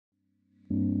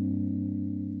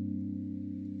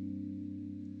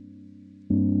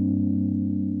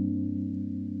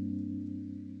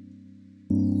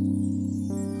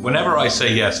Whenever I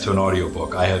say yes to an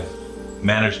audiobook, I have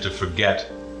managed to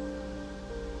forget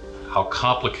how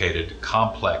complicated,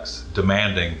 complex,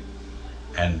 demanding,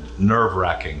 and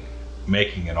nerve-wracking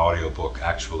making an audiobook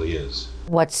actually is.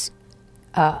 What's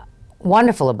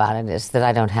wonderful about it is that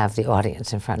I don't have the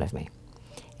audience in front of me.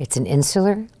 It's an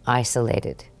insular,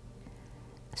 isolated,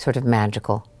 sort of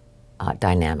magical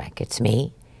dynamic. It's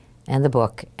me and the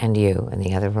book and you in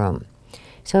the other room.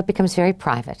 So it becomes very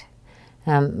private.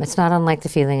 It's not unlike the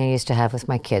feeling I used to have with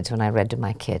my kids when I read to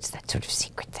my kids, that sort of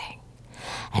secret thing.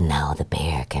 And now the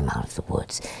bear came out of the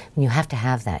woods. And you have to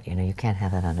have that, you know, you can't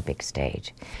have that on a big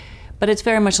stage. But it's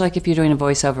very much like if you're doing a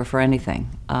voiceover for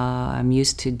anything. I'm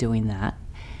used to doing that.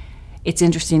 It's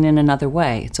interesting in another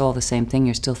way. It's all the same thing.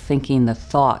 You're still thinking the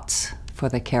thoughts for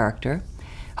the character,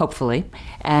 hopefully.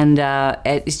 And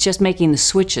it's just making the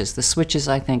switches. The switches,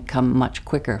 I think, come much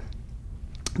quicker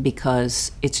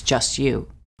because it's just you.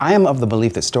 I am of the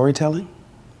belief that storytelling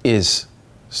is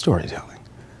storytelling.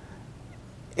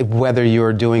 Whether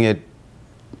you're doing it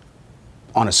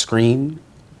on a screen,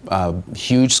 a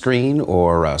huge screen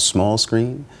or a small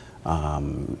screen,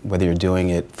 whether you're doing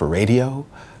it for radio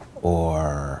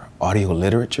or audio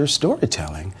literature,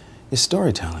 storytelling is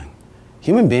storytelling.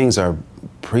 Human beings are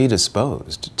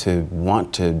predisposed to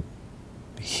want to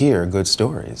hear good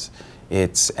stories.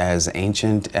 It's as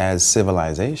ancient as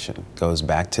civilization. It goes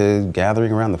back to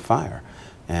gathering around the fire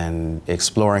and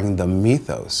exploring the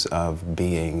mythos of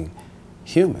being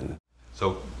human.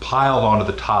 So piled onto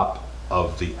the top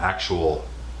of the actual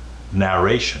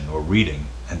narration or reading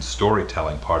and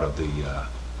storytelling part of the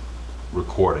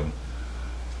recording,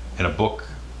 in a book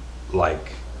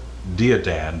like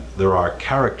Diadan, there are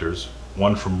characters,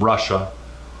 one from Russia,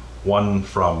 one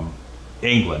from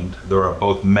England. There are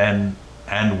both men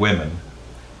and women,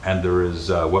 and there is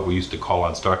what we used to call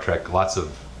on Star Trek lots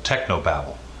of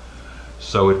technobabble.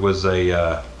 So it was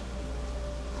a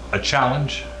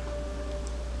challenge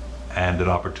and an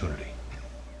opportunity.